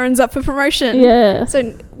 Aaron's up for promotion. Yeah.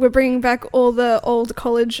 So we're bringing back all the old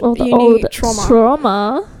college uni old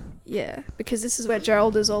trauma. Yeah, because this is where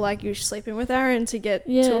Gerald is all like, you're sleeping with Aaron to get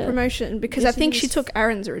to a promotion. Because I think she took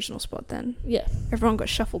Aaron's original spot then. Yeah. Everyone got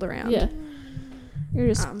shuffled around. Yeah. You're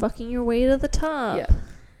just fucking your way to the top. Yeah.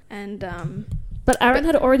 And but Aaron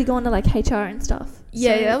had already gone to like HR and stuff.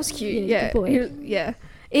 Yeah, that was cute. Yeah, yeah.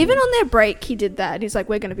 Even on their break, he did that. He's like,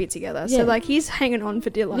 "We're going to be together." Yeah. So like, he's hanging on for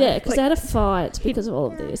dear life. Yeah, because they had a fight because of all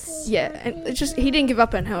of this. Yeah, and it's just he didn't give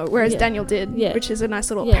up on her, whereas Daniel did. Yeah. Which is a nice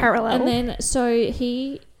little parallel. And then so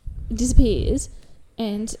he disappears,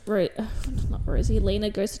 and not Rosie, Lena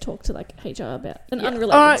goes to talk to like HR about an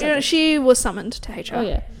unrelated. Oh, she was summoned to HR. Oh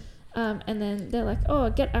yeah. And then they're like, oh,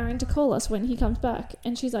 get Aaron to call us when he comes back.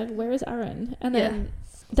 And she's like, where is Aaron? And then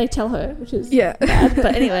they tell her, which is bad.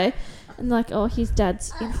 But anyway, and like, oh, his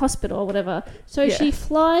dad's in hospital or whatever. So she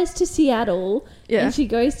flies to Seattle and she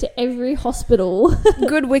goes to every hospital.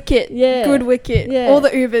 Good wicket. Yeah. Good wicket. Yeah. All the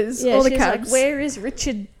Ubers, all the cabs. Like, where is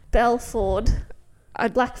Richard Belford?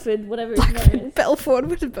 Blackford, whatever his name is. Belford?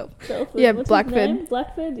 What is Belford? Yeah, what's Blackford.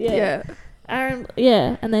 Blackford, yeah. Aaron,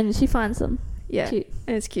 and then she finds them. Yeah, cute.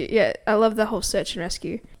 And it's cute. Yeah, I love the whole search and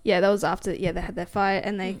rescue. Yeah, that was after, they had their fight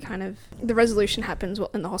and they kind of, the resolution happens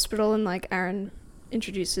in the hospital and like Aaron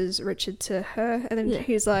introduces Richard to her and then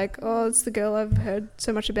he's like, oh, it's the girl I've heard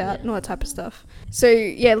so much about and all that type of stuff. So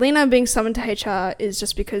yeah, Lena being summoned to HR is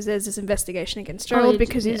just because there's this investigation against Gerald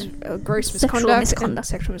because he's gross misconduct and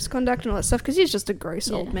sexual misconduct and all that stuff because he's just a gross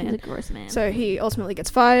old man. He's a gross man. So he ultimately gets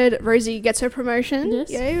fired. Rosie gets her promotion. Yes.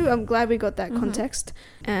 Yay, I'm glad we got that context.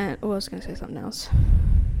 And I was going to say something else.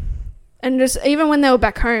 And just even when they were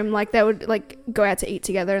back home, like they would like go out to eat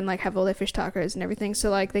together and like have all their fish tacos and everything. So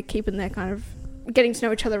like they're keeping their kind of getting to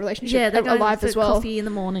know each other relationship alive as well. Coffee in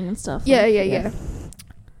the morning and stuff. Yeah.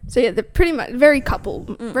 So yeah, they're pretty much very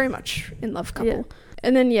much in love couple. Yeah.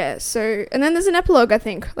 And then and then there's an epilogue, I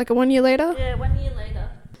think, like 1 year later. Yeah, 1 year later.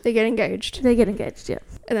 They get engaged. Yeah.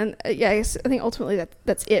 And then I guess I think ultimately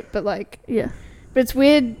that's it. But like but it's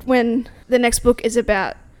weird when the next book is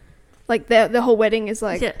about like the whole wedding is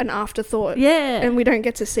like an afterthought. Yeah. And we don't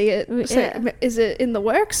get to see it. So is it in the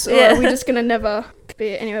works or are we just gonna never be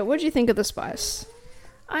it? Anyway, what do you think of The Spice?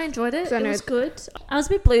 I enjoyed it. It was good. I was a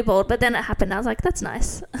bit blue-balled, but then it happened. I was like, that's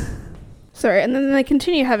nice. Sorry, and then they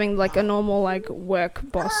continue having like a normal like work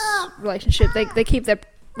boss relationship. They keep their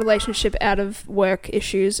relationship out of work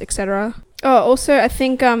issues, etc. Oh, also I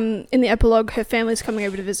think in the epilogue her family's coming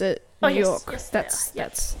over to visit New York. Yes, that's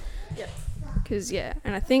because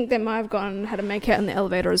and I think they might have had to make out in the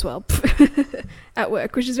elevator as well at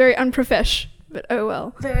work, which is very unprofesh. But oh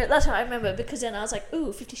well. That's what I remember because then I was like,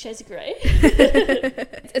 ooh, 50 Shades of Grey.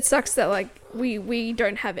 It sucks that like we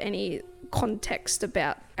don't have any context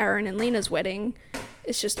about Aaron and Lena's wedding.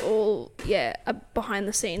 It's just all a behind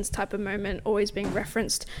the scenes type of moment always being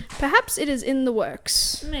referenced. Perhaps it is in the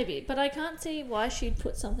works. Maybe, but I can't see why she'd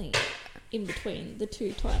put something in between the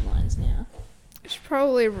two timelines now. She's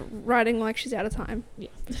probably writing like she's out of time. Yeah.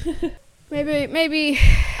 Maybe.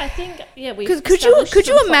 I think, yeah, we Could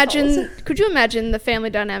you imagine the family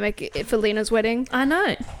dynamic for Lena's wedding? I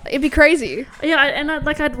know. It'd be crazy. Yeah,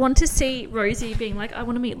 I'd want to see Rosie being like, I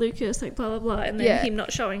want to meet Lucas, like, blah, blah, blah, and then him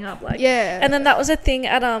not showing up, like. Yeah. And then that was a thing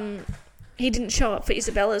at, he didn't show up for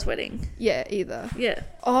Isabella's wedding. Yeah, either. Yeah.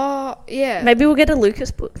 Oh, yeah. Maybe we'll get a Lucas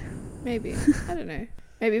book. Maybe. I don't know.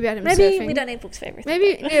 Maybe about him Maybe surfing. we don't need books for everything.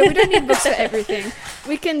 Maybe, yeah, we don't need books for everything.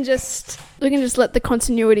 We can just let the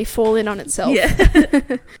continuity fall in on itself. Yeah.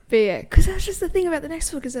 But yeah, because that's just the thing about the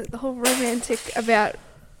next book, is that the whole romantic about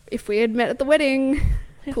if we had met at the wedding.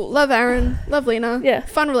 Cool. Love Aaron. Love Lena. Yeah.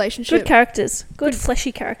 Fun relationship. Good characters. Good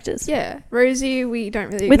fleshy characters. Yeah. Rosie, we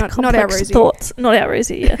don't really... With not complex our Rosie. thoughts. Not our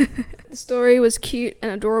Rosie, yeah. The story was cute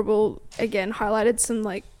and adorable. Again, highlighted some,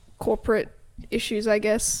 like, corporate issues, I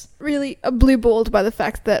guess. Really blue-balled by the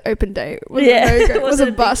fact that Open Day was it was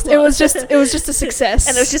a bust. It was just a success.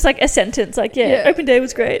 And it was just like a sentence, like, Open Day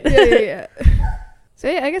was great. Yeah. So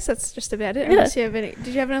yeah, I guess that's just about it. Unless you have any... Did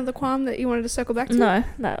you have another qualm that you wanted to circle back to? No,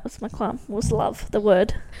 that was my qualm. Was love, the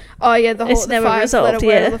word. Oh yeah, the whole It's never 5-letter resolved,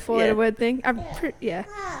 word yeah. or the 4-letter word thing. But yeah,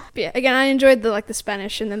 again, I enjoyed the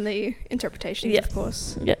Spanish and then the interpretations, of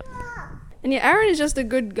course. Yeah. And yeah, Aaron is just a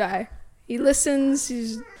good guy. He listens.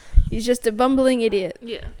 He's just a bumbling idiot.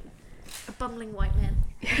 Yeah. A bumbling white man.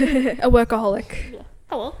 A workaholic. Yeah.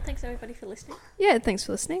 Oh well, thanks everybody for listening. Yeah, thanks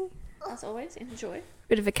for listening. As always, enjoy.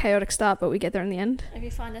 Bit of a chaotic start, but we get there in the end. If you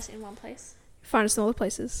find us in one place, Find us in all the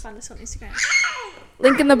places. find us on Instagram.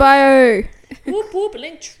 Link in the bio. Whoop whoop,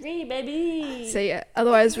 link tree, baby. So yeah,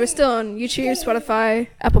 otherwise we're still on YouTube, Spotify,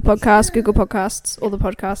 Apple Podcasts, Google Podcasts, all the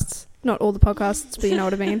podcasts. Not all the podcasts, but you know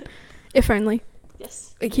what I mean. If only.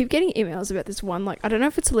 Yes. I keep getting emails about this one, like, I don't know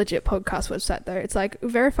if it's a legit podcast website though. It's like,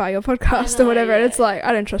 verify your podcast know, or whatever, and yeah. it's like,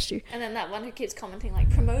 I don't trust you. And then that one who keeps commenting, like,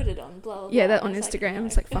 promoted on blah, blah, Yeah, blah. that on It's Instagram. no.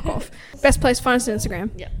 It's like, fuck off. Best place, find us on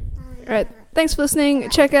Instagram. Yeah. Alright, thanks for listening.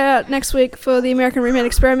 Check out next week for the American Roommate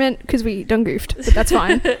Experiment, because we done goofed, but that's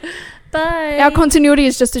fine. Bye. Our continuity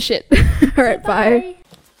is just a shit. Alright, bye.